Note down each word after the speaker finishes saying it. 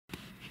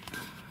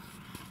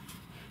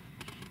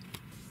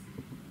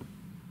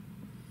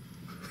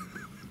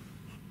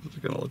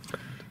you're gonna look bad.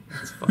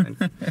 It's fine.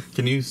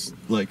 Can you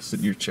like sit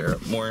your chair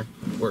up more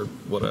or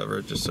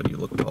whatever, just so you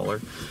look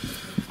taller?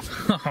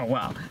 Oh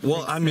wow.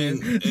 Well, I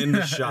mean, in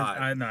the shot.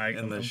 I know.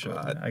 In the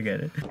shot. I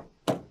get it.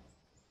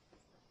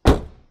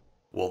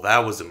 Well,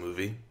 that was a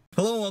movie.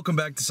 Hello and welcome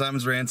back to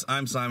Simon's Rants.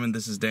 I'm Simon,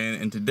 this is Dan,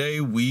 and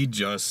today we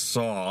just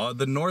saw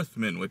The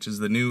Northman, which is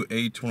the new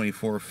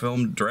A24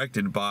 film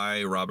directed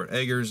by Robert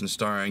Eggers and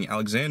starring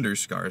Alexander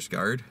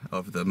Skarsgård,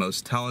 of the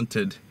most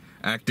talented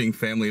acting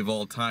family of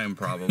all time,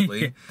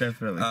 probably. Yeah,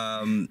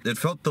 definitely. It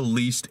felt the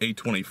least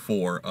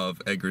A24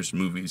 of Eggers'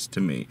 movies to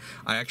me.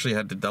 I actually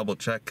had to double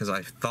check because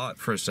I thought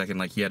for a second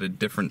like he had a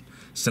different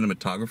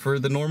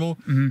cinematographer than normal,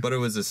 but it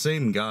was the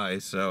same guy,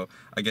 so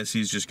I guess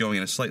he's just going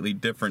in a slightly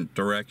different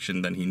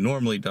direction than he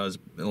normally does.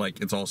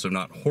 Like, it's also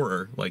not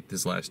horror like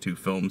his last two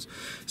films,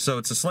 so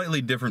it's a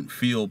slightly different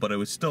feel, but it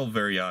was still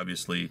very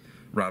obviously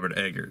Robert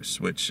Eggers,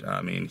 which,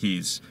 I mean,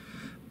 he's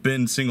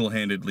been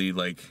single-handedly,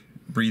 like,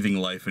 breathing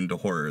life into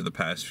horror the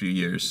past few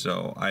years,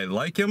 so I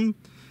like him.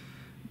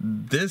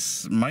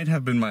 This might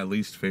have been my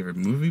least favorite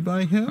movie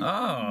by him.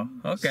 Oh,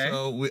 okay.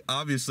 So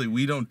obviously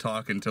we don't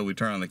talk until we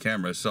turn on the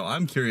camera, so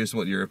I'm curious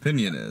what your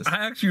opinion is.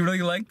 I actually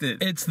really liked it.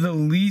 It's the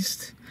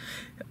least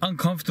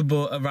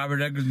uncomfortable of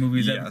Robert Eggers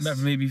movies that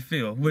ever made me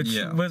feel, which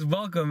was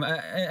welcome,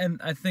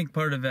 and I think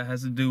part of it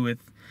has to do with,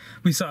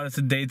 we saw this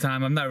in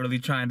daytime. I'm not really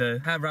trying to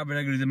have Robert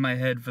Eggers in my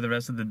head for the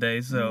rest of the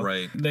day,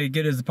 so They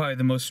Get is probably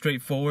the most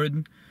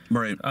straightforward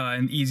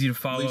and easy to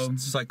follow. At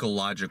least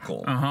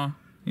psychological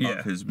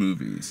of his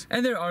movies.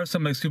 And there are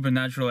some like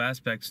supernatural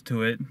aspects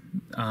to it.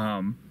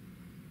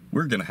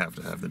 We're gonna have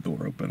to have the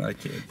door open. I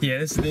can't. Yeah,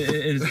 it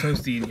is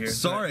toasty in here.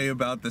 Sorry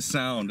about the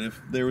sound.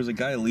 If there was a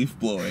guy leaf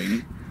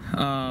blowing,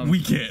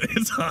 we can't.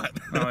 It's hot.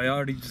 Oh, I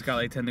already just got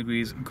like 10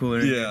 degrees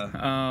cooler.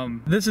 Yeah.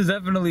 This is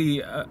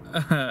definitely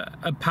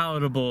a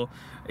palatable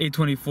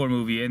A24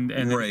 movie, and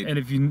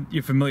if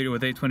you're familiar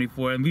with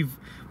A24, and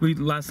we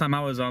last time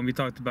I was on, we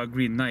talked about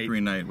Green Knight.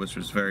 Green Knight, which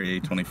was very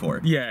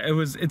A24. Yeah,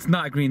 it's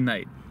not Green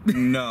Knight.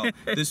 No,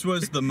 this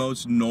was the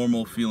most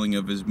normal feeling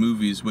of his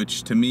movies,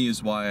 which to me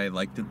is why I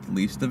liked it the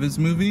least of his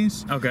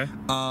movies. Okay.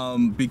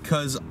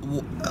 Because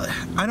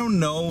I don't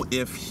know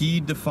if he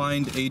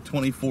defined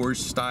A24's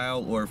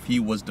style or if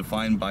he was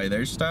defined by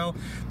their style.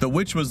 The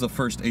Witch was the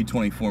first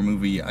A24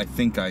 movie I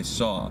think I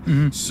saw.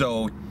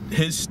 So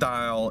his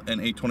style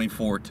and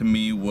A24 to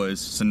me was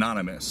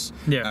synonymous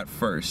at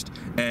first,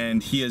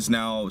 and he has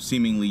now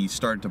seemingly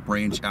started to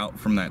branch out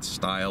from that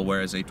style,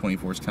 whereas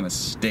A24's kind of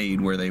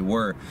stayed where they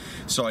were.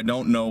 So I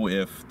don't know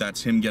if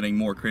that's him getting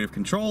more creative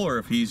control or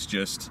if he's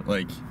just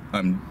like,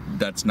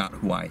 that's not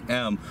who I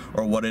am,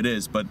 or what it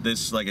is. But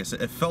this, like I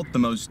said, it felt the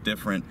most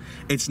different.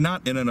 It's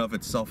not in and of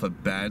itself a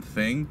bad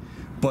thing,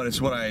 but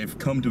it's what I've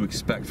come to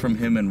expect from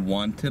him and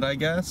wanted, I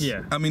guess.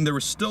 Yeah. I mean, there were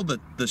still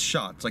the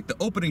shots, like the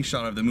opening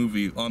shot of the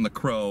movie on the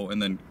crow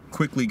and then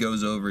quickly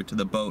goes over to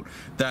the boat.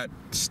 That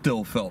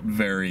still felt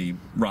very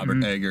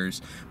Robert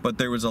Eggers, but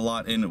there was a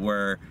lot in it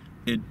where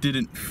it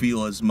didn't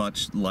feel as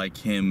much like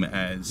him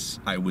as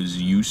I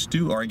was used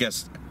to, or I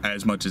guess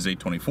as much as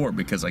A24,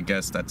 because I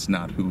guess that's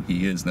not who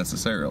he is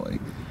necessarily.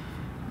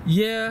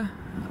 Yeah.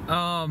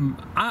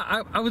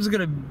 I was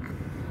gonna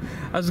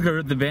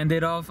rip the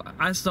Band-Aid off.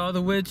 I saw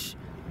The Witch,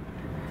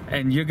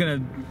 and you're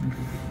gonna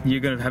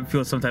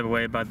feel some type of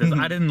way about this.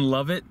 I didn't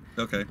love it.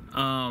 Okay.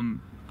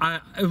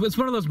 It's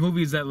one of those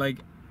movies that, like,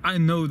 I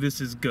know this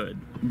is good.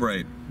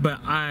 Right. But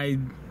I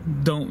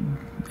don't,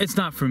 it's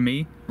not for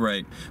me.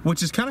 Right.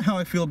 Which is kind of how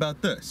I feel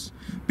about this.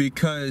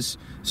 Because,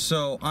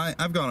 so,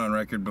 I've gone on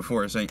record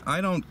before saying I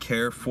don't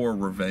care for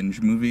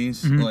revenge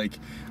movies. Like,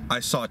 I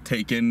saw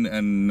Taken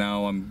and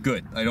now I'm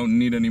good. I don't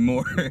need any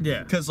more.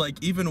 Yeah. Because,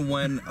 like, even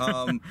when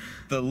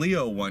the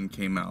Leo one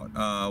came out,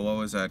 what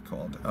was that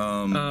called?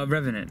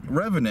 Revenant.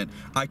 Revenant.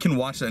 I can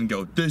watch that and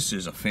go, this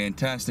is a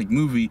fantastic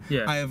movie.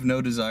 Yeah. I have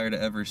no desire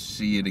to ever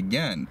see it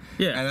again.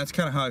 Yeah. And that's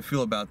kind of how I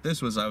feel about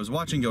this. Was I was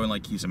watching going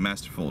like, he's a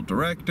masterful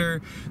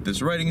director.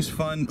 This writing's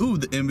fun. Ooh,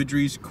 the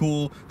imagery's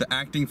cool. The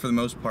acting for the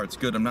most part's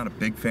good. I'm not a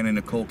big fan of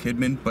Nicole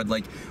Kidman, but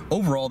like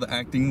overall the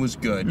acting was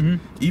good.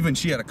 Even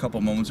she had a couple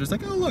moments where it's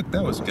like, oh look,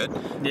 that was good.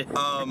 Yeah.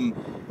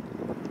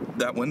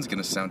 That one's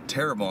gonna sound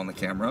terrible on the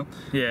camera.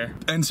 Yeah.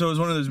 And so it was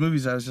one of those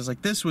movies I was just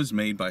like, this was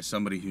made by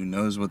somebody who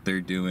knows what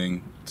they're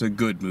doing. It's a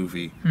good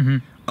movie.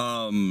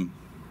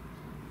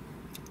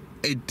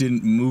 It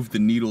didn't move the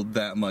needle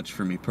that much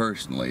for me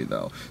personally,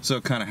 though.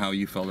 So kind of how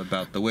you felt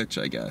about The Witch,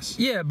 I guess.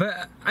 Yeah,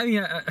 but I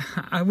mean,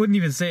 I wouldn't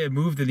even say it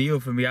moved the needle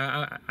for me.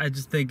 I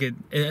just think it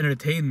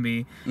entertained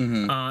me.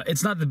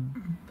 It's not the,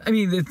 I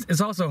mean,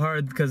 it's also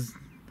hard because,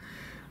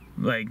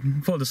 like,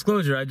 full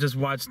disclosure, I just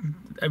watched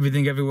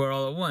Everything Everywhere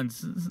All at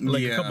Once,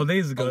 like a couple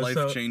days ago. A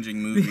life-changing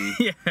movie.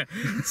 Yeah.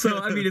 So,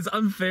 I mean, it's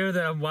unfair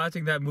that I'm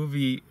watching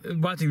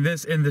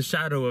this in the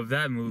shadow of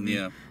that movie.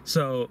 Yeah.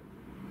 So,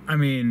 I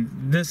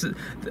mean,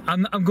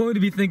 I'm going to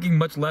be thinking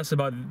much less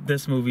about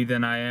this movie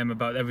than I am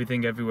about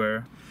Everything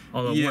Everywhere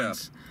All at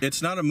Once.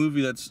 It's not a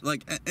movie that's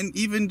like, and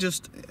even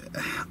just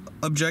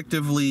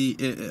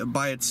objectively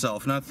by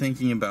itself, not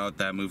thinking about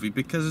that movie,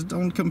 because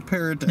don't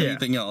compare it to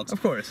anything else.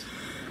 Of course.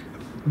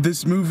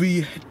 This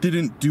movie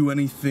didn't do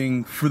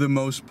anything for the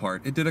most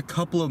part. It did a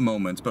couple of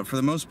moments, but for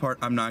the most part,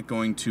 I'm not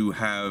going to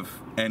have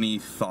any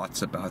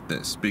thoughts about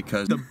this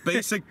because the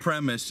basic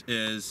premise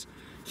is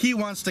he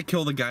wants to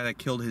kill the guy that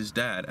killed his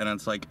dad, and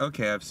it's like,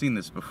 okay, I've seen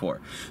this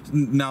before.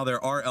 Now,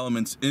 there are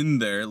elements in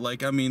there,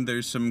 like, I mean,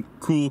 there's some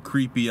cool,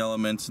 creepy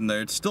elements in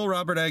there. It's still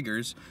Robert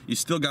Eggers. You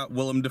still got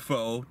Willem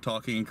Dafoe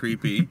talking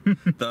creepy.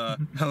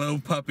 The hello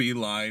puppy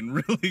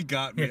line really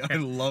got me. I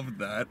loved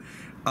that.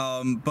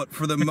 But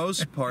for the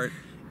most part,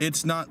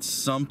 it's not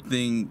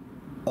something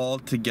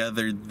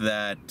altogether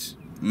that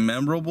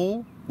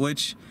memorable,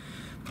 which,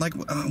 like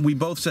we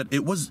both said,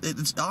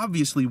 it's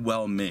obviously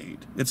well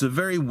made. It's a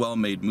very well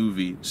made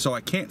movie, so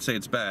I can't say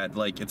it's bad.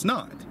 Like, it's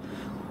not.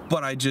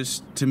 But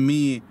to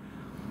me,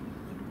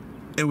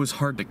 it was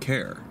hard to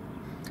care.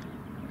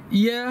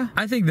 Yeah,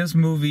 I think this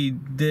movie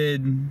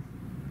did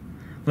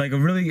like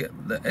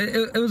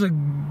it was a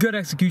good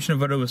execution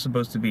of what it was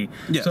supposed to be.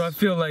 Yes. So I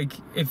feel like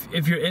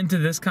if you're into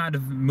this kind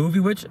of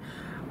movie, which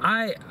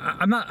I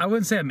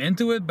wouldn't say I'm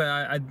into it,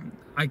 but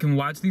I can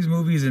watch these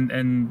movies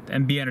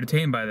and be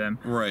entertained by them.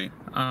 Right.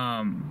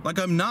 Like,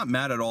 I'm not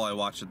mad at all I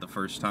watched it the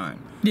first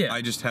time. Yeah.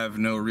 I just have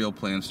no real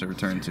plans to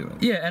return to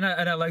it. Yeah, and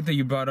I like that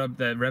you brought up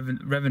that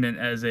Revenant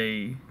as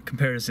a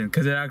comparison,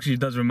 because it actually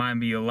does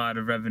remind me a lot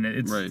of Revenant.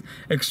 It's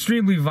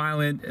extremely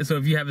violent, so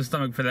if you have a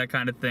stomach for that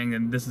kind of thing,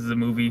 then this is a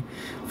movie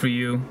for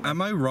you.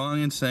 Am I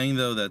wrong in saying,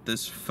 though, that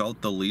this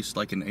felt the least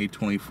like an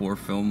A24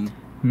 film?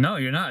 No,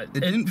 you're not. It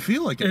didn't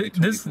feel like an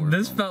A24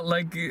 This film. felt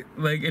like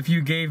if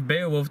you gave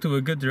Beowulf to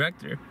a good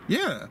director.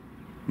 Yeah.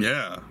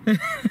 Yeah.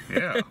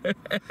 Yeah.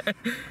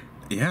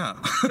 Yeah.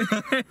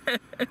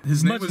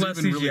 His name Much was less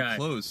even CGI. really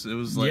close. It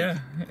was like,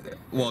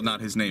 well,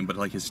 not his name, but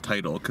like his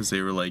title, because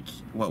they were like,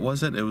 what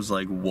was it? It was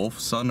like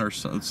Wolf's Son or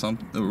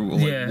something. Or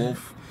like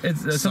Wolf.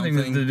 It's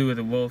something to do with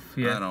a wolf.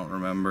 Yeah. I don't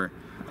remember.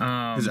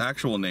 His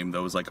actual name,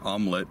 though, was like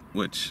Omelet,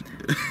 which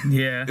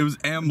it was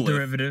Amleth,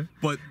 derivative,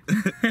 but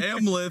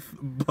Amleth.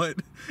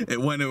 But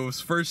when it was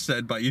first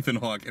said by Ethan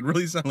Hawke, it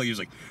really sounded like he was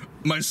like,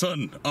 "My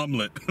son,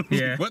 Omelet."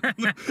 Yeah. What?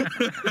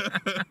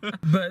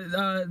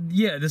 But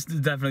this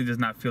definitely does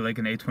not feel like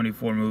an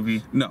A24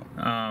 movie. No.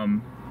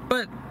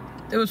 But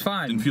it was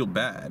fine. Didn't feel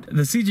bad.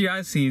 The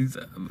CGI scenes,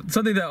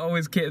 something that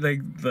always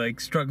like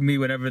struck me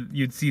whenever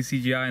you'd see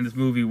CGI in this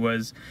movie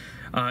was,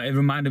 it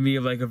reminded me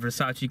of like a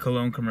Versace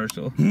cologne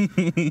commercial. And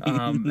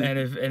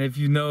if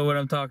you know what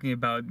I'm talking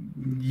about,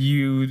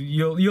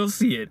 you'll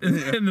see it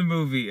in the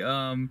movie.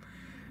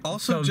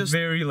 Also, just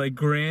very like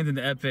grand and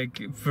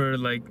epic for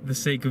like the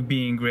sake of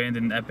being grand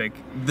and epic.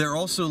 They're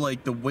also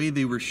like the way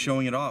they were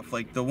showing it off.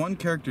 Like the one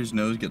character's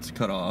nose gets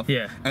cut off.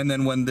 Yeah. And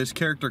then when this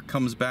character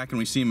comes back and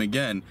we see him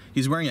again,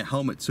 he's wearing a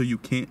helmet, so you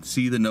can't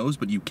see the nose,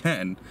 but you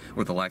can,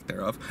 or the lack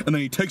thereof. And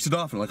then he takes it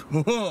off and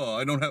like, oh,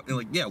 I don't have. And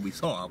like, yeah,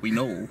 we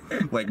know,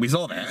 like we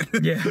saw that.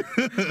 Yeah.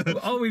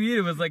 All we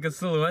needed was like a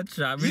silhouette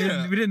shot. We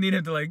didn't need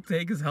him to like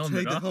take his helmet off.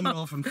 Take the helmet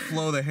off and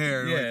flow the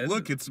hair. Yeah. Like,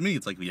 look, it's me.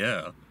 It's like,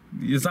 yeah.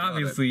 It's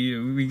obviously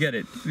you. We get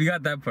it. We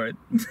got that part.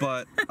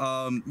 But,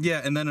 yeah,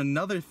 and then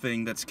another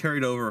thing that's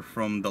carried over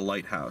from The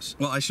Lighthouse.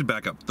 Well, I should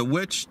back up. The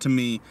Witch, to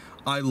me,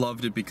 I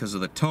loved it because of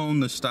the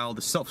tone, the style,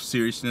 the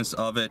self-seriousness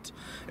of it.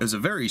 It was a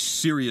very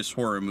serious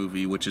horror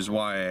movie, which is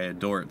why I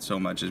adore it so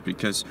much, is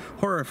because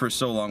horror for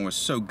so long was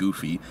so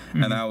goofy.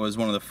 Mm-hmm. And that was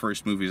one of the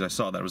first movies I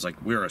saw that was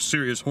like, we're a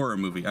serious horror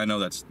movie. I know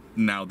that's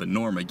now the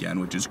norm again,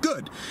 which is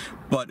good.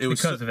 But it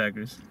was because of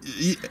Eggers.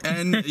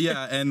 And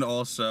yeah, and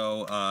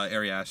also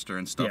Ari Aster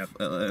and stuff,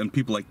 and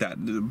people like that.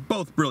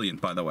 Both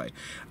brilliant, by the way.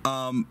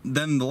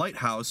 Then The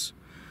Lighthouse,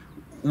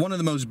 one of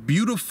the most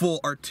beautiful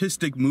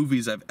artistic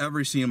movies I've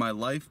ever seen in my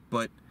life,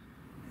 but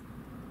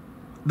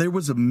there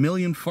was a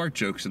million fart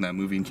jokes in that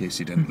movie, in case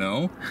you didn't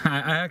know. I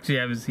actually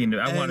haven't seen it.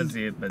 I want to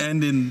see it. But...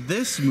 And in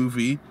this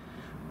movie,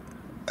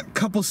 a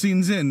couple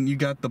scenes in, you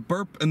got the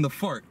burp and the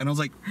fart. And I was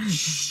like,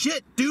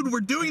 shit, dude, we're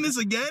doing this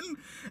again?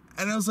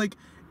 And I was like,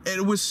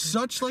 it was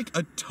such like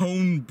a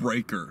tone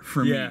breaker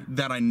for me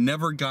that I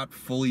never got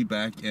fully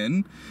back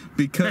in,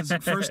 because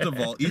first of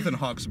all, Ethan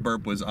Hawke's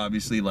burp was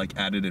obviously like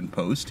added in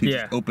post. He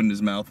just opened his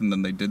mouth and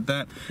then they did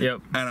that. Yep.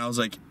 And I was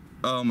like,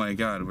 oh my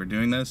god, we're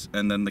doing this?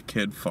 And then the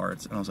kid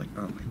farts, and I was like,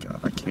 oh my god,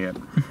 I can't.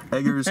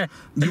 Eggers,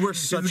 you are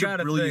such a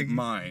brilliant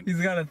mind. He's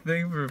got a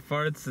thing for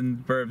farts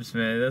and burps,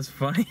 man. That's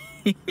funny.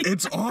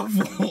 It's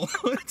awful.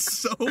 It's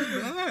so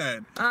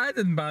bad. I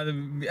didn't bother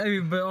me. I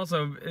mean, but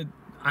also,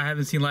 I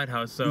haven't seen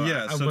Lighthouse, so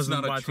yeah, I so wasn't it's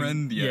not watching. A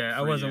trend yet. Yeah,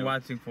 I wasn't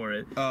watching for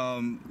it.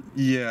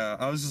 Yeah,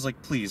 I was just like,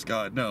 please,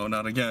 God, no,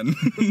 not again.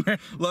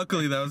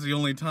 Luckily, that was the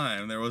only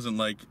time. There wasn't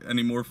like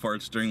any more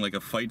farts during like a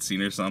fight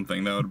scene or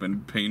something. That would have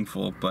been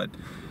painful, but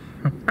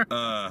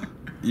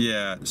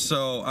yeah.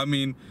 So I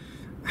mean,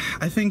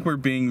 I think we're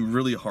being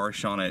really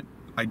harsh on it.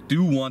 I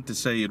do want to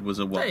say it was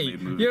a well-made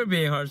movie. You're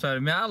being harsh on it,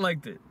 man. I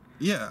liked it.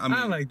 Yeah, I mean,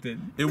 I liked it.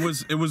 It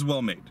was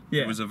well made.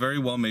 Yeah. It was a very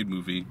well made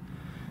movie.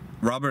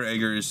 Robert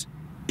Eggers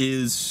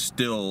is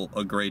still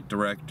a great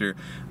director.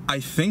 I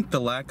think the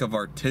lack of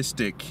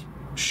artistic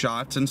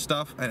shots and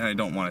stuff, and I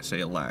don't want to say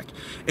a lack.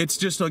 It's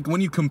just like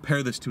when you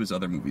compare this to his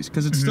other movies,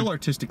 because it's still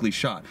artistically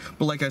shot.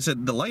 But like I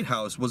said, The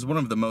Lighthouse was one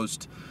of the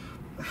most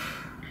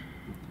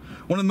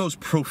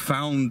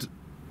profound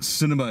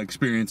cinema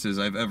experiences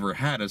I've ever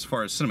had as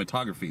far as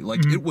cinematography.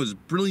 Like, it was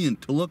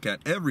brilliant to look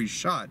at. Every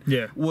shot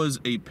was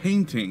a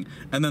painting.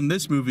 And then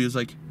this movie is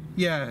like,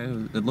 yeah,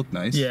 it looked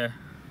nice. Yeah.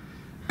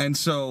 And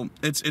so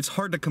it's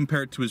hard to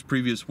compare it to his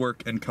previous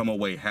work and come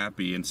away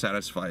happy and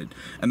satisfied.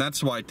 And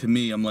that's why, to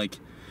me, I'm like,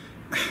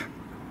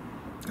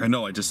 I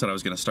know I just said I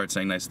was going to start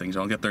saying nice things.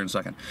 I'll get there in a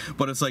second.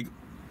 But it's like,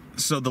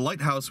 so The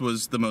Lighthouse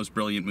was the most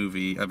brilliant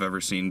movie I've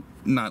ever seen.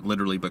 Not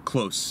literally, but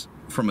close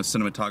from a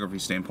cinematography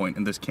standpoint,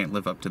 and this can't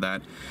live up to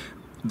that.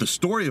 The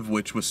story of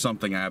which was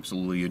something I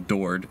absolutely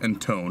adored,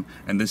 and tone,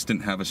 and this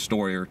didn't have a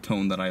story or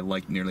tone that I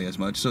liked nearly as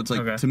much. So it's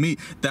like, to me,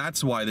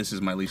 that's why this is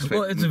my least favorite.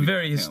 Well,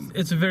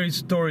 it's a very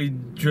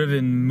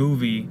story-driven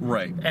movie,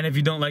 right? And if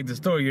you don't like the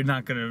story, you're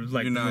not gonna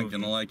like. You're not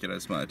gonna like it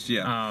as much,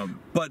 yeah.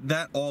 But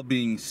that all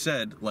being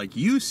said, like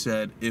you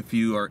said, if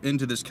you are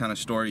into this kind of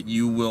story,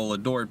 you will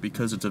adore it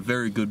because it's a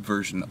very good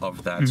version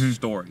of that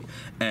story.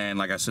 And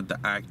like I said, the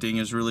acting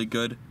is really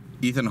good.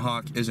 Ethan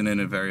Hawke isn't in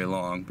it very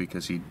long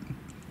because he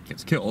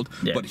gets killed,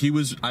 but he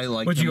was, I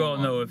like which you all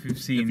know if you've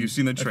seen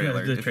the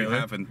trailer. If you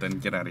haven't, then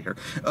get out of here.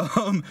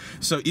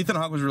 So Ethan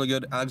Hawke was really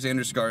good.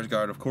 Alexander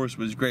Skarsgård, of course,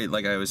 was great.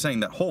 Like I was saying,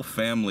 that whole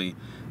family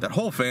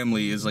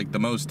is like the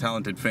most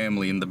talented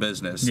family in the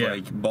business.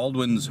 Like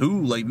Baldwin's the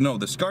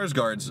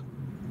Skarsgårds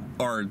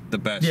are the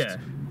best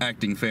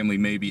acting family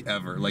maybe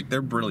ever. Like,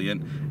 they're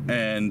brilliant.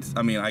 And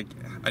I mean, I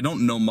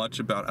don't know much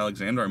about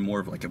Alexander. I'm more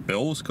of like a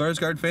Bill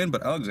Skarsgård fan,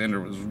 but Alexander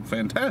was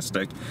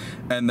fantastic.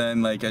 And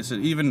then, like I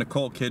said, even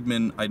Nicole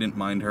Kidman, I didn't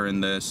mind her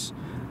in this.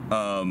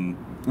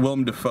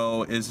 Willem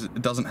Dafoe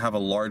doesn't have a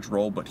large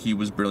role, but he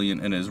was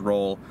brilliant in his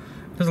role.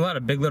 There's a lot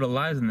of Big Little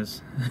Lies in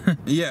this.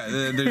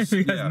 There's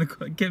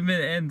Nicole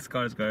Kidman and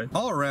Skarsgård.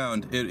 All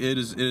around, it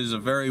is a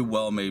very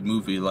well-made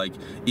movie. Like,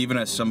 even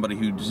as somebody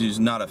who's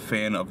not a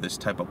fan of this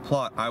type of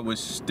plot, I was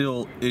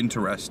still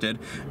interested.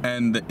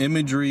 And the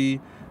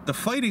imagery, the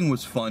fighting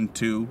was fun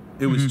too.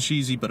 It was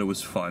cheesy, but it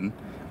was fun.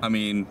 I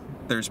mean,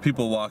 there's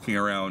people walking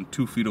around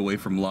 2 feet away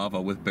from lava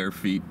with bare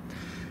feet.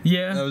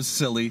 Yeah, that was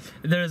silly.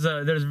 There's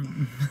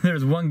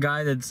one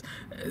guy that's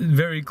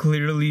very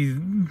clearly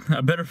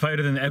a better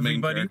fighter than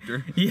everybody.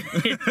 The main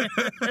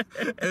character.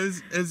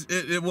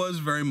 It was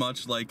very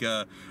much like,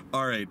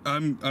 all right,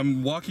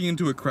 I'm walking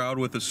into a crowd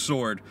with a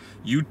sword.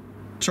 You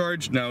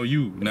charge now.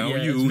 You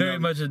it's very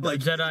much a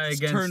Jedi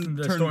against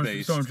the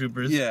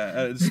stormtroopers.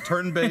 Yeah, it's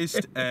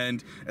turn-based,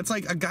 and it's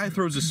like a guy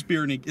throws a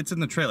spear, and it's in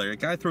the trailer. A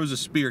guy throws a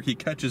spear, he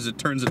catches it,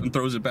 turns it, and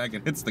throws it back,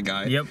 and hits the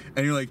guy. Yep.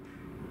 And you're like,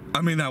 I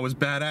mean, that was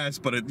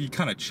badass, but you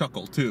kind of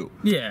chuckle too.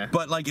 Yeah.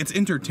 But like, it's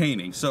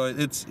entertaining, so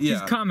it's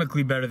He's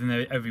comically better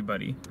than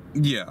everybody.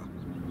 Yeah.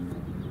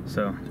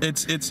 So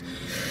it's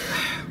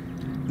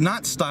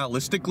not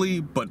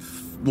stylistically, but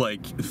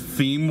like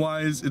theme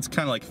wise, it's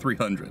kind of like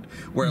 300,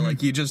 where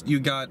like you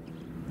got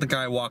the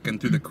guy walking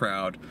through the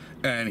crowd,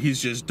 and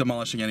he's just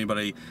demolishing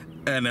anybody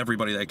and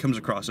everybody that comes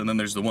across, and then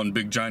there's the one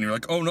big giant. You're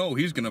like, oh no,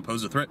 he's gonna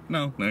pose a threat.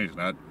 No, he's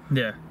not.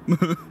 Yeah.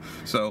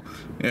 So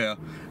yeah.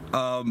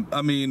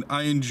 I mean,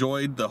 I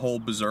enjoyed the whole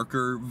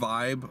berserker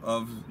vibe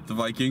of the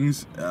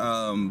Vikings,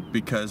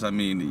 because I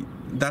mean,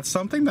 that's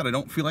something that I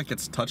don't feel like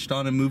gets touched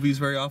on in movies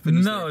very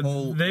often. No,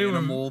 whole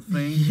animal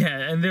thing.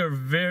 Yeah, and they're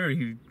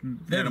very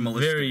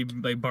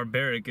like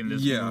barbaric in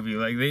this movie.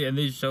 Like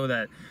they show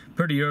that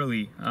pretty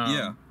early.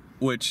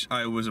 Which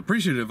I was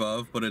appreciative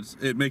of, but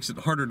it makes it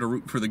harder to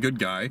root for the good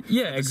guy.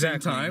 Yeah, at the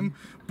exactly. Same time,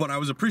 but I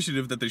was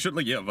appreciative that they should,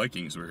 like,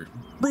 Vikings were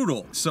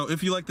brutal. So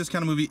if you like this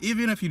kind of movie,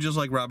 even if you just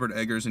like Robert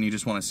Eggers and you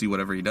just want to see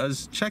whatever he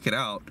does, check it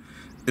out.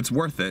 It's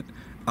worth it.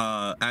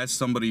 As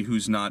somebody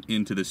who's not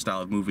into this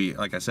style of movie,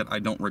 like I said, I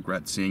don't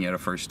regret seeing it a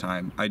first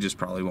time. I just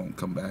probably won't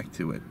come back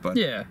to it. But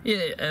yeah,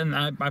 and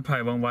I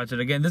probably won't watch it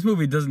again. This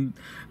movie doesn't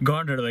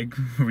garner like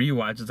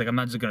rewatch. It's like I'm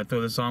not just gonna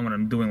throw this on when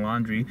I'm doing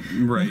laundry.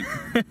 Right.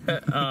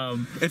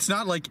 It's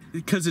not like,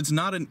 because it's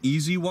not an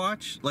easy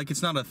watch. Like,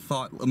 it's not a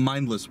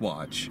mindless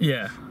watch.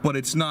 Yeah. But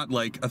it's not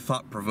like a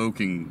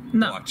thought-provoking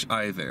watch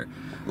either.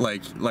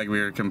 Like we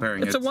were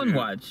comparing. It's a one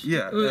watch.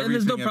 Yeah. And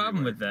there's no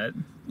problem with that.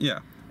 Yeah.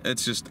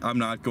 It's just, I'm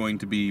not going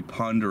to be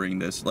pondering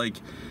this. Like,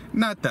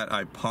 not that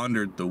I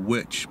pondered The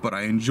Witch, but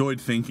I enjoyed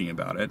thinking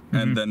about it.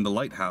 And then The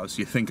Lighthouse,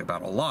 you think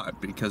about a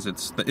lot, because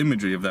it's the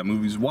imagery of that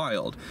movie's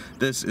wild.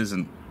 This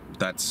isn't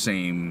that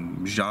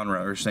same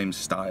genre or same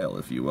style,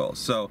 if you will.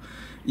 So,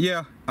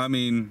 yeah, I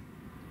mean,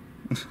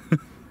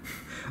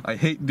 I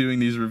hate doing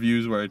these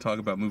reviews where I talk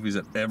about movies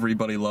that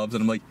everybody loves,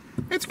 and I'm like,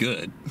 it's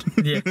good.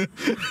 Yeah.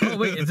 Oh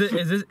wait,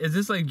 is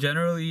this like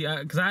generally?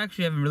 Because I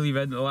actually haven't really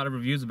read a lot of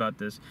reviews about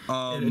this.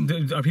 Are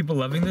people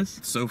loving this?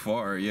 So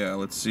far, yeah.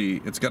 Let's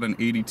see. It's got an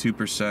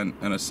 82%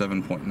 and a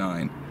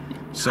 7.9.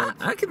 So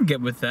I can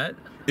get with that.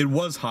 It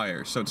was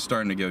higher, so it's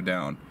starting to go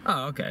down.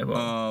 Oh, okay.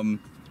 Well,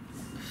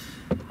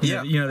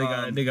 yeah,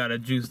 they gotta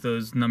juice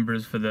those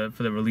numbers for the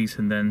release,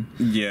 and then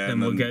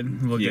we'll get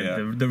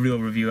the real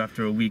review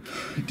after a week.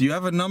 Do you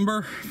have a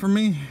number for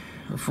me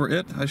for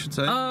it, I should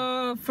say.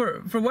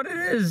 For what it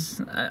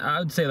is, I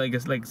would say like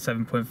it's like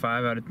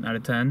 7.5 out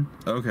of 10.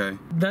 Okay.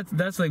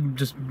 That's like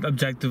just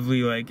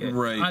objectively like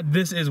right.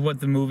 This is what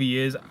the movie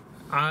is.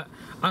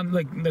 I'm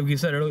like you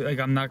said earlier, like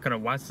I'm not gonna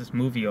watch this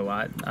movie a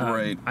lot.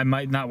 Right. I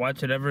might not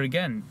watch it ever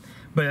again,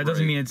 but that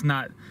doesn't mean it's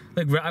not.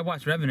 Like I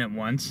watched Revenant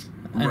once,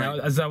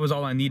 and that was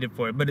all I needed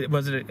for it. But it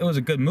was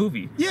a good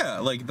movie. Yeah,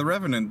 like The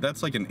Revenant,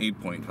 that's like an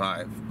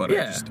 8.5. But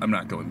I'm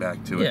not going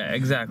back to it. Yeah,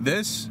 exactly.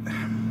 This,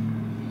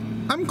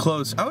 I'm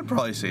close. I would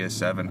probably say a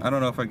 7. I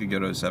don't know if I could go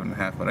to a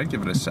 7.5, but I'd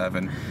give it a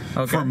 7.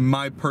 Okay. For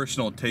my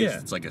personal taste,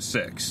 it's like a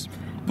 6.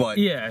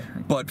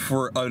 But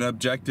for an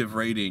objective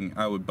rating,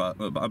 I would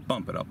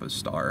bump it up a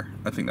star.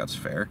 I think that's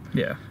fair.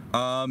 Yeah.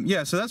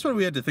 So that's what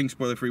we had to think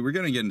spoiler free. We're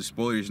gonna get into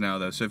spoilers now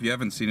though, so if you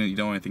haven't seen it, you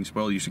don't want anything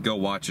spoiled, you should go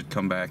watch it,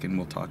 come back, and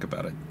we'll talk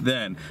about it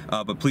then.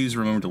 But please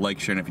remember to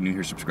like, share, and if you're new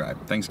here,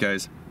 subscribe. Thanks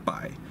guys.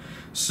 Bye.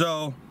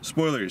 So,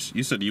 spoilers.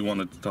 You said you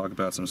wanted to talk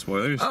about some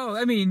spoilers. Oh,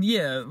 I mean,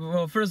 yeah.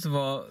 Well, first of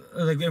all,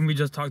 and we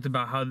just talked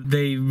about how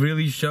they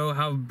really show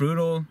how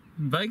brutal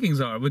Vikings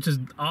are, which is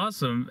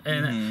awesome.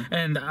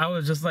 And I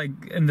was just like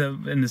in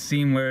the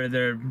scene where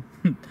they're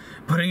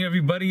putting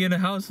everybody in a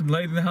house and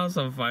lighting the house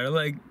on fire.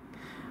 Like,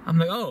 I'm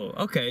like, oh,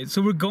 okay,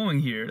 so we're going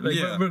here.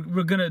 Like,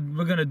 we're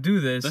gonna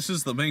do this. This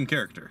is the main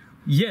character.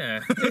 Yeah,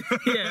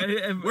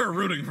 we're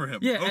rooting for him.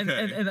 Yeah,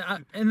 okay.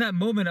 and in that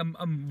moment,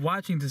 I'm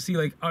watching to see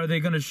like, are they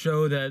gonna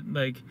show that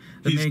like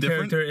the main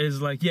character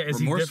is like, is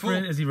he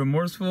different? Is he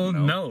remorseful?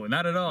 No,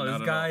 not at all.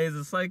 This guy is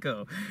a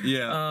psycho.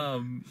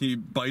 Yeah, he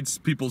bites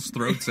people's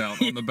throats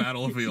out on the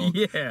battlefield.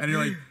 Yeah, and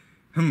you're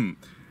like,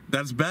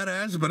 that's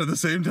badass, but at the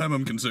same time,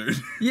 I'm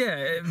concerned.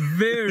 Yeah,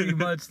 very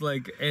much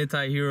like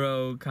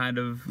anti-hero kind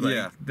of.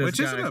 Like, which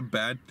isn't a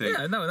bad thing.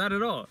 Yeah, no, not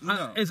at all.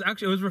 No.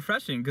 It was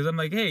refreshing because I'm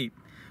like, hey,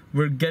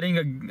 we're getting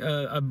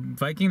a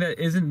Viking that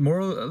isn't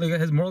moral, like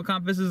his moral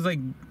compass is like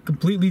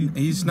completely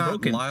He's not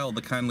broken. Lyle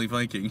the kindly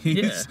Viking.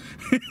 He's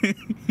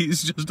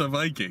just a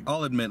Viking.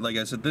 I'll admit, like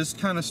I said, this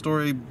kind of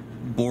story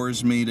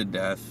bores me to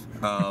death.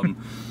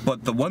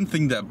 But the one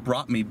thing that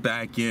brought me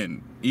back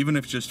in, even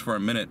if just for a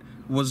minute,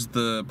 was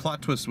the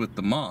plot twist with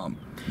the mom.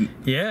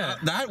 Yeah.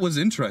 That was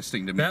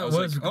interesting to me. I was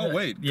like, oh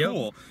wait,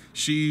 cool.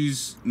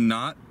 She's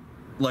not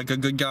like a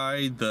good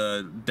guy.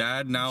 The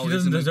dad now isn't a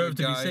good guy. She doesn't deserve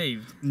to be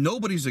saved.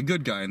 Nobody's a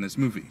good guy in this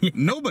movie. Yeah.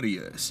 Nobody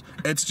is.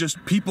 It's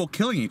just people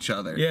killing each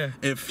other. Yeah.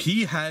 If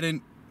he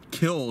hadn't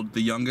killed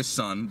the youngest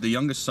son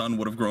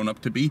would have grown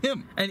up to be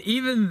him. And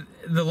even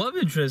the love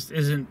interest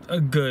isn't a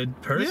good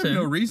person. We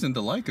have no reason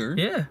to like her.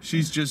 Yeah.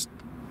 She's just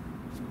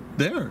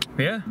there.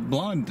 Yeah.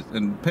 Blonde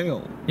and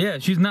pale. Yeah,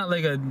 she's not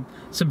like a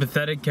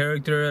sympathetic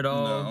character at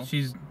all. No.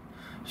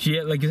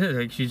 She, like you said,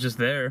 like she's just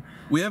there.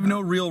 We have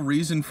no real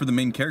reason for the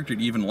main character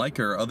to even like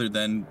her other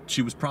than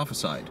she was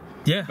prophesied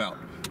about.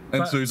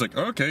 And so he's like,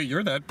 okay,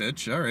 you're that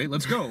bitch. All right,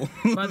 let's go.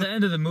 By the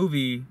end of the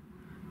movie,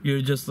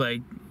 you're just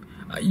like,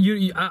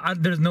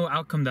 there's no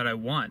outcome that I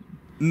want.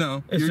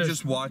 No, you're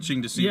just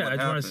watching to see what happens.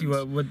 Yeah, I just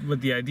want to see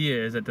what the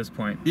idea is at this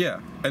point.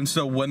 Yeah, and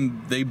so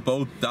when they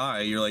both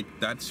die, you're like,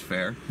 that's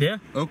fair. Yeah.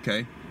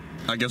 Okay.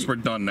 I guess we're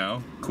done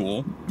now.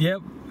 Cool.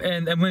 Yep.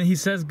 And when he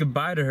says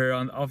goodbye to her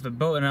off the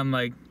boat, and I'm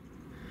like,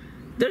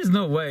 there's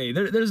no way.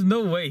 There's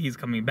no way he's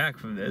coming back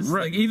from this.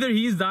 Right. Like, either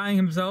he's dying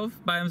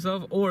by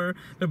himself, or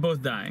they're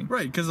both dying.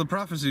 Right, because the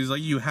prophecy is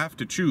like, you have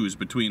to choose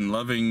between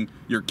loving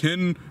your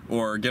kin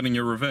or getting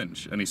your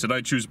revenge. And he said,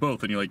 I choose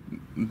both. And you're like,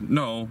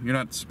 no, you're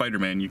not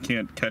Spider-Man. You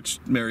can't catch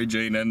Mary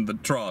Jane and the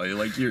trolley.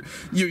 Like,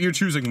 you're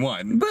choosing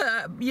one.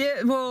 But,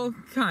 yeah, well,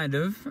 kind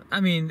of.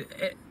 I mean,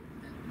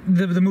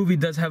 the movie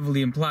does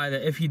heavily imply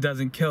that if he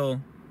doesn't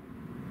kill...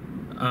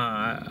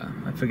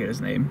 I forget his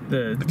name.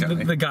 The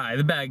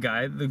bad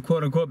guy, the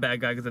quote-unquote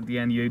bad guy, because at the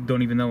end you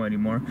don't even know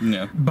anymore.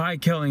 Yeah. By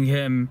killing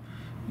him,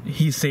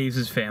 he saves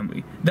his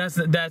family. That's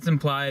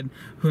implied.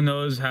 Who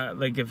knows how,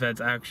 like, if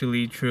that's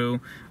actually true?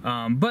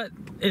 But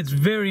it's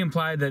very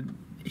implied that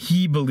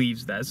he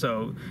believes that.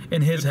 So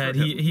in his head,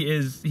 he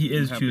is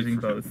choosing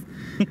both.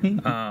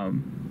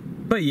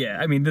 But yeah,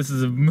 I mean, this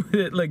is a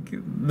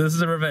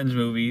revenge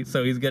movie,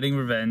 so he's getting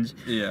revenge.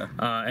 Yeah.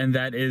 And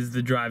that is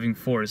the driving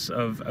force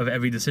of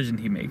every decision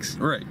he makes.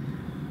 Right.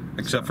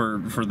 Except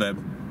for that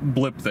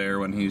blip there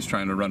when he's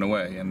trying to run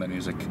away, and then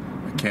he's like,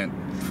 I can't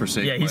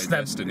forsake my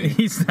destiny.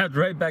 He snapped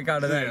right back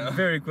out of that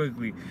very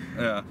quickly.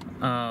 Yeah.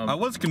 I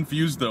was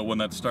confused though when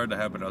that started to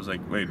happen. I was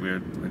like, wait, we're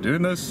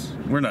doing this?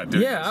 We're not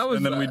doing this.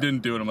 And then we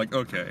didn't do it. I'm like,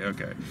 okay.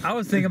 I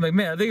was thinking, like,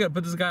 man, are they gonna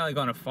put this guy like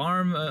on a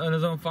farm, on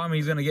his own farm, and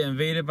he's gonna get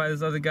invaded by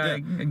this other guy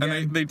again?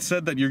 And they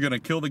said that you're gonna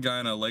kill the guy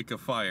in a lake of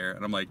fire,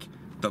 and I'm like,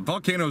 the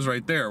volcano's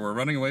right there. We're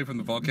running away from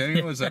the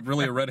volcano. Is that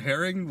really a red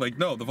herring? Like,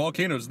 no, the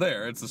volcano's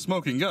there. It's the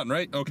smoking gun,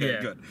 right? Okay,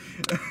 good.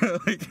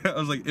 I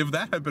was like, if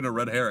that had been a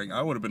red herring,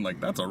 I would have been like,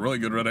 that's a really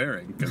good red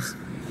herring, because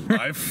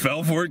I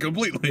fell for it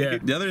completely. Yeah.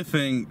 The other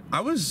thing,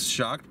 I was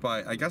shocked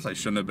by, I guess I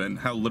shouldn't have been,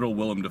 how little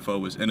Willem Dafoe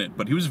was in it,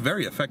 but he was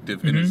very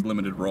effective in his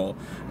limited role.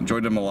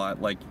 Enjoyed him a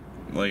lot. Like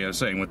I was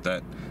saying with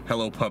that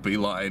 "hello puppy"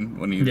 line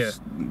when he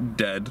was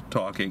dead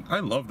talking.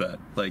 I love that.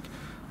 Like,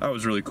 That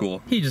was really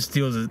cool. He just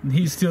steals it.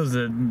 He steals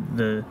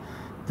the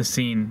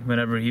scene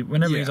whenever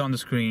he's on the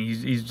screen.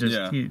 He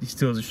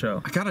steals the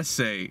show. I gotta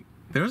say,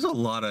 there's a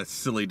lot of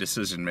silly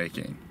decision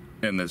making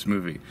in this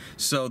movie.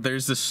 So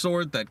there's the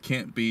sword that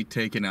can't be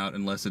taken out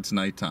unless it's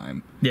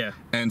nighttime. Yeah.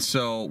 And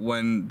so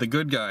when the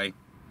good guy,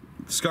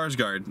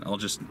 Skarsgård,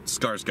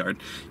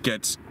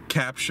 gets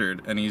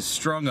captured and he's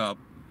strung up,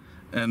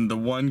 and the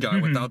one guy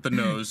without the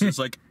nose is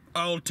like,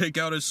 I'll take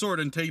out his sword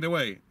and take it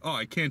away. Oh,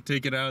 I can't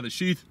take it out of the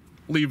sheath.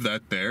 Leave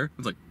that there.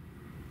 It's like,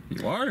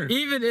 you are.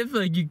 Even if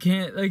like you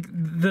can't like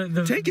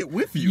the take it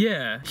with you.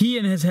 Yeah. He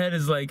in his head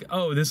is like,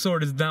 oh, this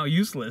sword is now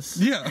useless.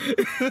 Yeah.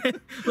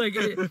 Like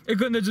it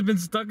couldn't have just been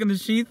stuck in the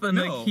sheath and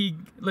no. he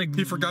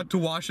forgot to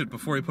wash it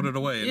before he put it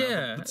away.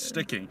 Yeah. It's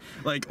sticking.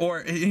 Like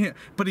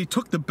but he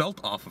took the belt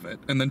off of it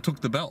and then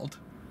took the belt.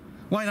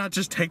 Why not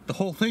just take the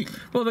whole thing?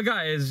 Well, the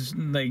guy is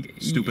like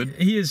stupid.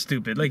 He is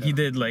stupid. Like he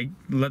did like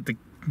let him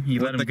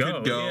the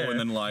go. Kid go yeah. and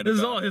then lied This about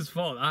is all it. his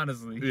fault,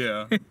 honestly.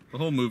 Yeah. The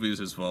whole movie is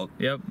his fault.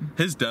 Yep.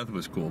 His death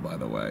was cool, by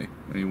the way.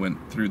 When he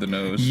went through the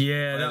nose.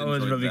 Yeah, that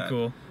was really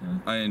cool.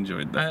 I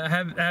enjoyed that.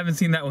 I haven't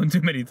seen that one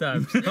too many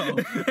times. No.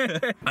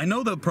 I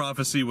know the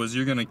prophecy was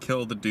you're gonna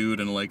kill the dude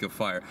in a lake of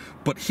fire,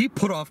 but he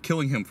put off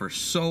killing him for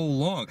so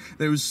long.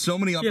 There was so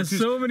many opportunities. Yeah,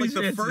 so many like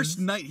chances. The first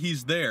night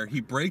he's there,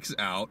 he breaks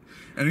out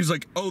and he's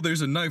like, "Oh,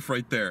 there's a knife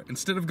right there."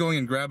 Instead of going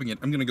and grabbing it,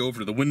 I'm gonna go over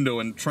to the window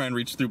and try and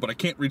reach through, but I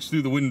can't reach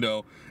through the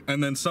window.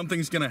 And then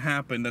something's gonna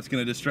happen that's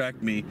gonna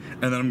distract me,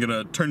 and then I'm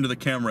gonna turn to the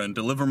camera and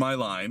deliver my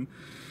line.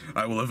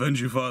 I will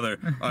avenge you, father.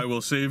 I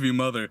will save you,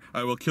 mother.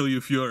 I will kill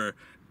you, Führer.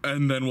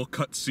 And then we'll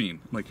cut scene.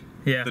 Like,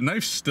 yeah. The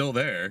knife's still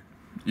there.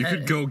 You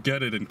could go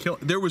get it and kill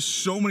it. There was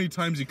so many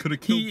times he could have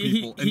killed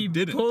people and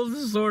didn't. He pulls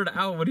the sword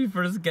out when he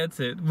first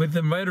gets it, with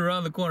him right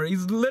around the corner.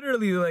 He's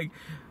literally like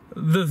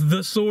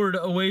the sword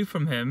away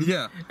from him.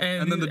 Yeah.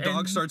 And then the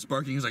dog starts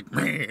barking. He's like,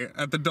 meh,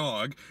 at the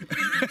dog.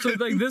 So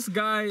like this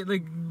guy,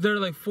 like there are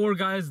like 4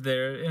 guys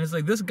there, and it's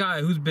like this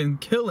guy who's been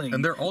killing.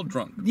 And they're all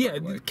drunk. Yeah,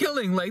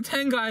 killing like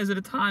 10 guys at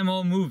a time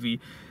all movie.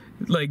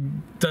 Like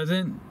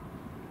doesn't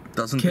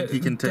think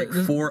he can take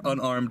 4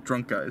 unarmed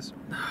drunk guys.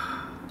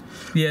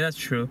 Yeah, that's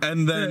true.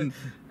 And then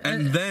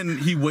then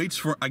he waits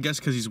for, I guess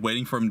because he's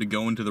waiting for him to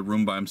go into the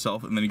room by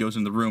himself, and then he goes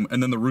in the room,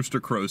 and then the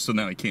rooster crows, so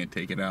now he can't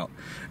take it out.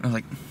 And I'm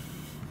like,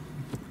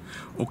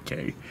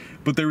 okay.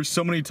 But there were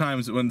so many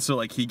times when, so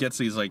like he gets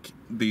these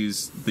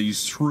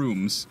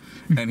shrooms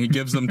and he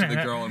gives them to the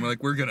girl and we're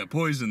like, we're gonna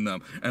poison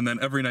them. And then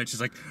every night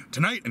she's like,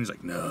 tonight? And he's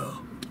like,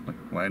 no. I'm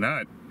like, why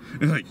not?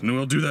 And he's like, no,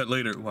 we'll do that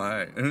later.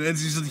 Why? And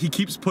it's just, he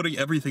keeps putting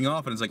everything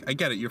off, and it's like, I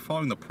get it, you're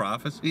following the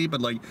prophecy, but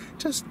like,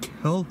 just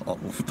kill all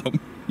of them.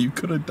 You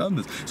could have done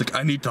this. It's like,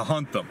 I need to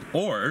haunt them.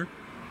 Or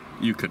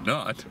you could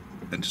not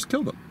and just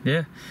kill them.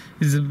 Yeah,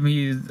 he's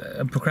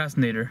a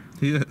procrastinator.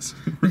 He is.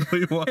 He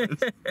really was.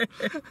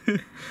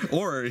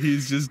 Or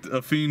he's just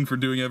a fiend for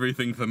doing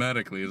everything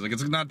thematically. It's like,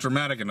 it's not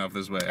dramatic enough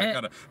this way. I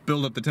gotta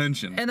build up the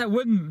tension. And I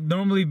wouldn't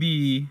normally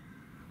be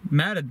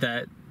mad at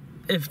that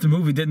if the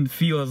movie didn't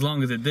feel as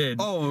long as it did.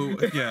 Oh,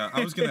 yeah.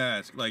 I was gonna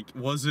ask, like,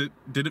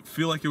 did it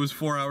feel like it was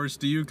 4 hours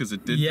to you? Because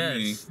it did to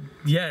me.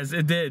 Yes,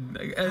 it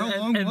did. How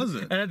long was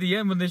it? And at the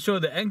end, when they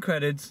showed the end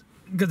credits,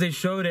 because they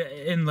showed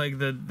it in like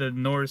the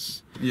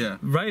Norse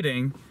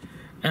writing,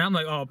 and I'm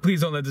like, oh,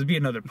 please don't let this be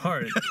another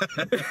part.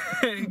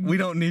 We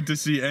don't need to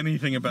see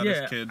anything about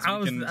his kids.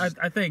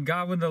 I thank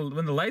God when the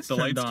lights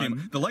turned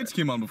on. The lights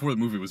came on before the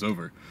movie was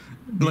over.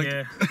 Like,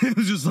 yeah. It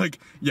was just like,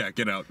 yeah,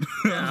 get out.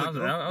 Yeah,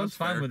 I was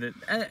fine with it.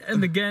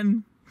 And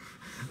again,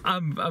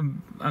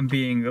 I'm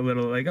being a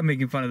little, like, I'm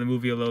making fun of the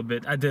movie a little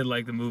bit. I did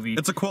like the movie.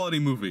 It's a quality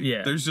movie.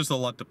 Yeah. There's just a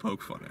lot to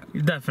poke fun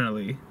at.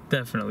 Definitely.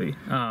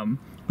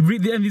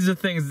 And these are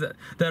things that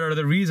are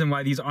the reason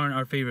why these aren't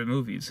our favorite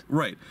movies.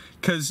 Right.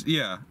 Because,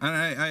 yeah, and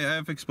I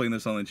have explained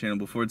this on the channel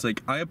before. It's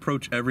like, I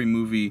approach every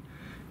movie,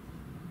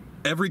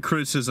 every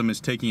criticism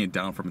is taking it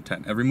down from a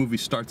 10. Every movie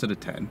starts at a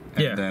 10,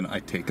 and then I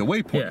take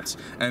away points.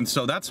 Yeah. And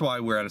so that's why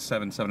we're at a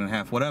 7,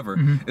 7.5, whatever.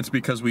 Mm-hmm. It's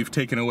because we've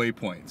taken away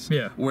points.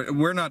 Yeah.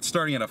 We're not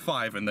starting at a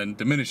 5 and then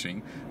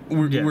diminishing.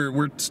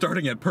 We're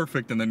starting at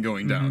perfect and then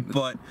going down. Mm-hmm.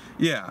 But,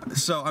 yeah,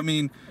 so, I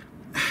mean,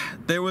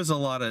 there was a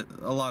lot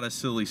of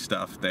silly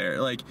stuff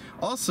there. Like,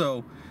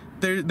 also,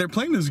 they're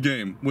playing this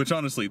game, which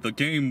honestly, the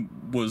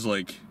game was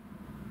like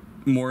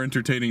more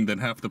entertaining than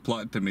half the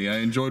plot to me. I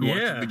enjoyed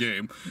watching the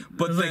game.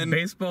 But it was then, like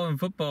baseball and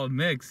football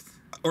mixed.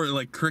 Or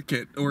like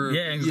cricket, or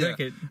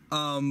cricket.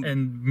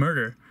 And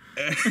murder.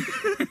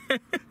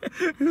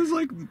 It was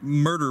like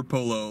murder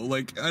polo.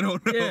 Like, I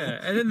don't know. Yeah,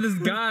 and then this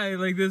guy,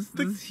 like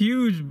this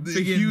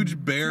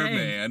huge bear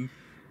man,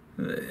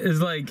 is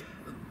like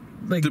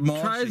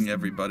demolishing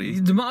everybody.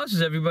 He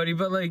demolishes everybody,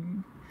 but like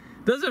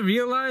doesn't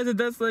realize that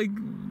that's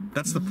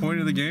the point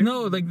of the game.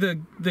 No, like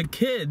the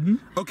kid.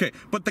 Okay,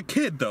 but the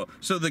kid though.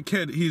 So the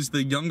kid, he's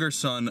the younger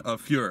son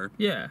of Führer.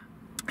 Yeah.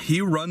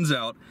 He runs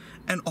out,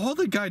 and all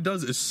the guy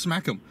does is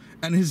smack him,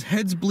 and his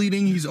head's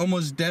bleeding. He's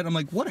almost dead. I'm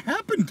like, what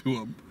happened to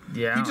him?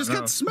 Yeah, he just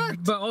got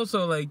smacked. But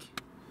also, like,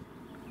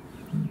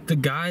 the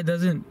guy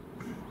doesn't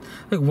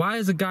why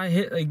is the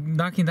guy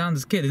knocking down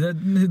this kid?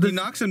 He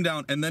knocks him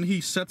down, and then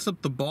he sets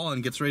up the ball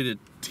and gets ready to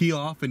tee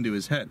off into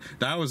his head.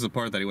 That was the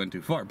part that he went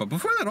too far. But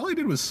before that, all he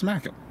did was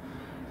smack him.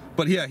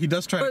 But yeah, he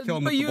does try to kill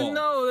him with the ball.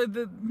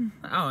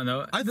 I don't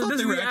know. I thought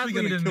they were actually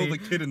going to kill the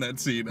kid in that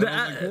scene.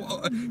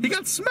 He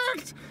got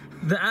smacked.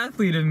 The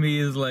athlete in me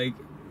is like,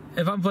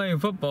 if I'm playing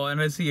football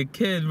and I see a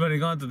kid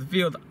running onto the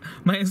field,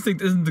 my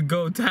instinct isn't to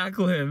go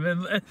tackle him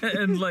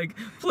and like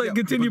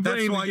continue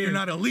playing. That's why you're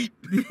not elite.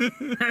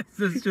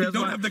 That's true. You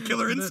don't have the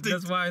killer instinct.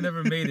 That's why I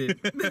never made it.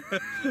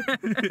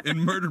 In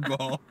Murder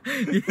Ball.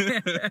 Yeah.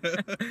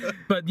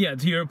 But yeah,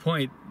 to your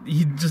point,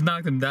 he just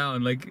knocked him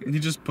down. He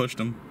just pushed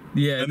him.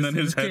 Yeah, and then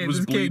his head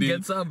was bleeding. Kid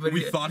gets up and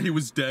we thought he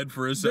was dead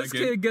for a second.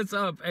 This kid gets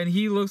up and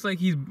he looks like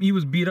he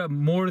was beat up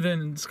more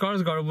than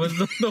Skarsgård was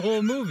the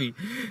whole movie,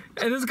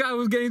 and this guy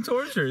was getting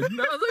tortured. And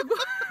I was like,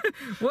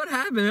 what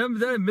happened?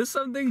 Did I miss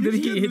something? Did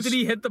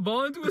he hit the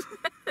ball into his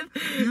head?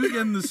 He was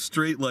getting the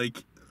straight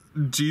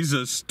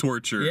Jesus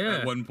torture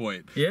at one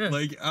point. Yeah.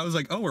 I was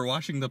like, oh, we're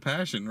watching The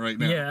Passion right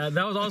now. Yeah,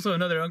 that was also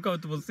another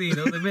uncomfortable scene.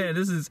 I was like, man,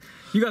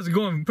 you guys are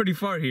going pretty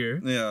far here.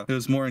 Yeah, it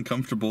was more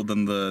uncomfortable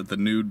than the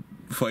nude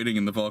fighting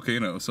in the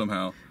volcano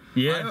somehow.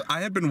 Yeah.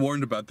 I had been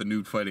warned about the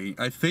nude fighting.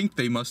 I think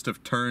they must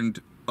have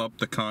turned up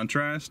the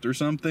contrast or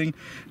something,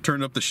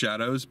 turned up the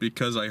shadows,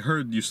 because I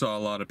heard you saw a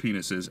lot of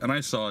penises, and I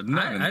saw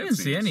none. I didn't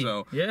see any.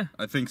 So yeah,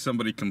 I think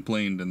somebody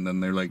complained, and then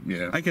they're like,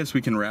 yeah. I guess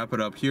we can wrap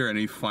it up here.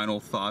 Any final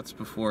thoughts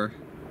before?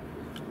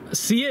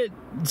 See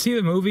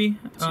the movie.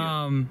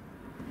 I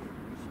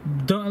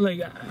don't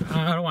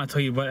want to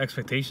tell you what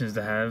expectations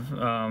to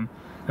have.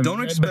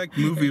 Don't expect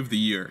movie of the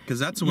year, because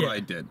that's what I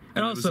did,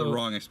 and also, it was the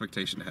wrong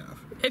expectation to have.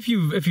 If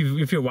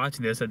you're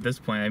watching this at this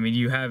point, I mean,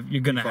 you're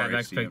gonna have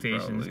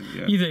expectations.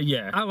 Probably,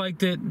 I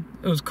liked it.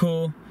 It was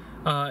cool.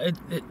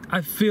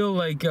 I feel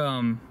like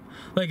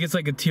it's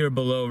like a tier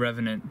below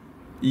Revenant.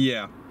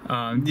 Yeah.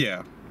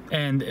 Yeah.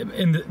 And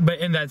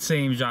in that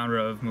same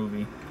genre of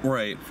movie.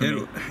 Right.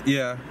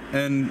 Yeah,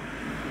 and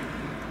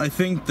I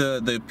think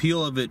the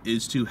appeal of it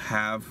is to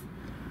have.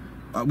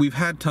 We've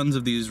had tons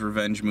of these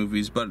revenge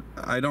movies, but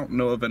I don't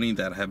know of any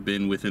that have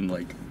been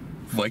within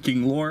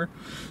Viking lore.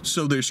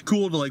 So there's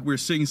cool to we're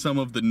seeing some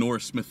of the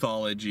Norse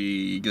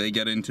mythology. They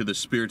get into the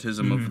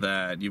spiritism of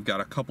that. You've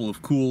got a couple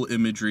of cool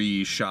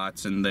imagery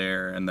shots in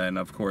there, and then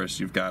of course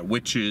you've got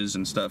witches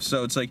and stuff.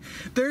 So it's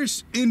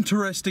there's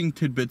interesting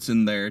tidbits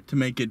in there to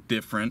make it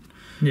different.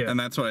 Yeah. And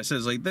that's what I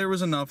said. There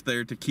was enough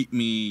there to keep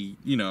me,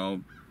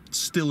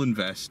 still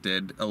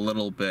invested a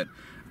little bit.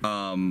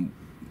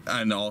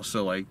 And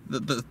also,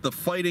 the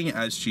fighting,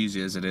 as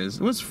cheesy as it is,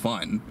 it was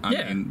fun. I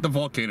mean, the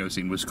volcano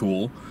scene was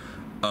cool.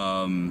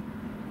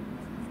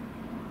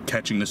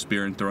 Catching the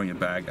spear and throwing it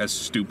back, as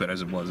stupid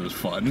as it was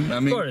fun. I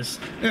mean, of course.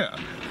 Yeah.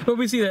 But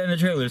we see that in the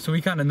trailer, so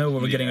we kind of know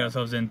what we're getting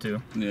ourselves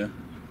into. Yeah.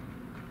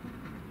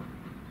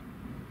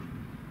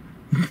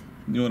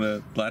 You want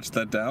to latch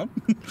that down?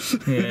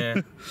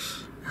 Yeah.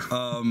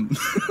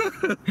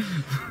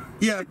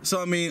 Yeah,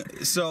 so I mean,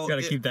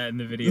 gotta keep that in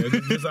the video.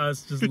 Just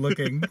us just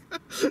looking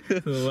to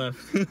the left.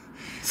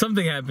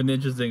 Something happened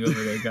interesting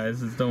over there,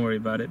 guys. Just don't worry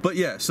about it. But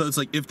yeah, so it's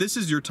if this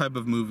is your type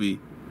of movie,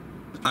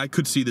 I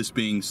could see this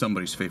being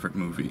somebody's favorite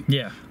movie.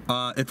 Yeah.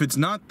 If it's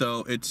not,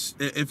 though,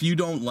 if you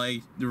don't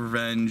like the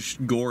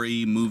revenge,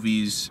 gory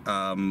movies,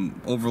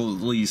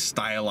 overly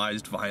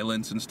stylized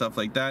violence and stuff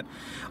like that,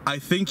 I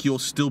think you'll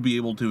still be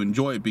able to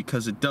enjoy it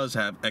because it does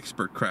have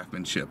expert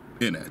craftsmanship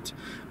in it.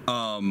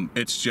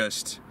 It's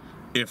just,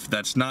 if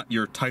that's not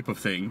your type of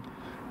thing,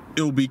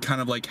 it'll be kind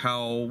of like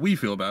how we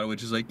feel about it,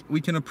 which is we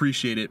can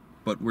appreciate it,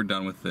 but we're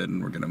done with it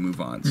and we're gonna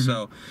move on.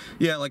 So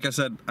yeah, like I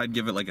said, I'd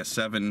give it a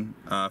 7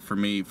 for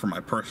me, for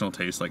my personal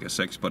taste, a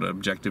 6, but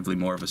objectively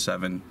more of a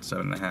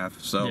 7.5.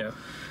 So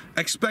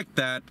expect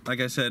that.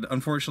 Like I said,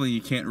 unfortunately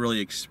you can't really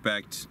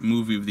expect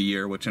movie of the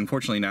year, which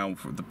unfortunately now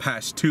for the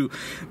past 2,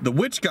 The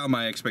Witch got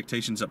my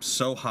expectations up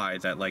so high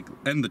that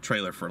and the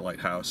trailer for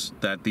Lighthouse,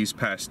 that these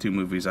past 2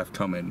 movies I've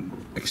come in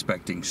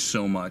expecting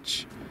so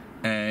much,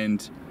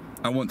 and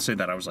I won't say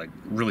that I was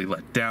really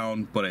let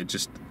down, but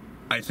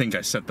I think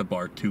I set the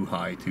bar too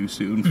high too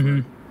soon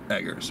for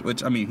Eggers,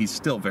 which, I mean, he's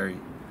still very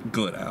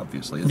good,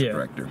 obviously, as a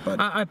director.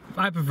 But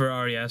I prefer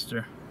Ari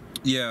Aster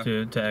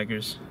to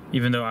Eggers,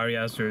 even though Ari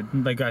Aster,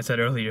 like I said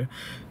earlier,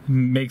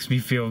 makes me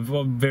feel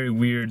very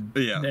weird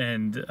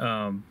and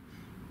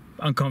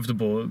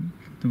uncomfortable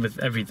with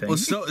everything. Well,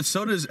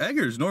 so does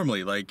Eggers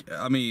normally.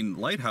 I mean,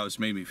 Lighthouse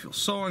made me feel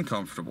so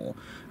uncomfortable.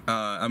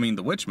 I mean,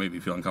 The Witch made me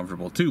feel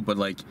uncomfortable too, but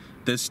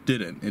this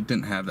didn't. It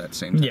didn't have that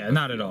same.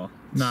 Not at all.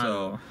 Not at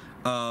all.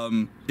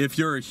 If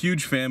you're a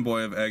huge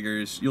fanboy of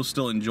Eggers, you'll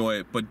still enjoy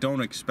it, but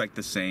don't expect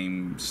the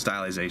same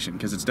stylization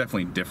because it's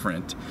definitely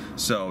different.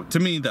 So to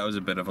me, that was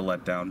a bit of a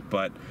letdown,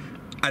 but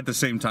at the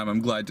same time,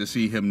 I'm glad to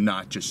see him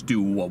not just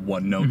do a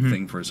one-note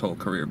thing for his whole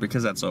career,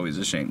 because that's always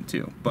a shame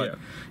too. But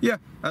yeah,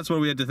 that's what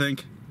we had to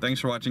think. Thanks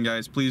for watching,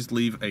 guys. Please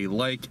leave a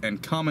like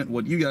and comment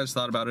what you guys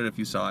thought about it if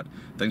you saw it.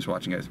 Thanks for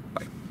watching, guys.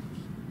 Bye.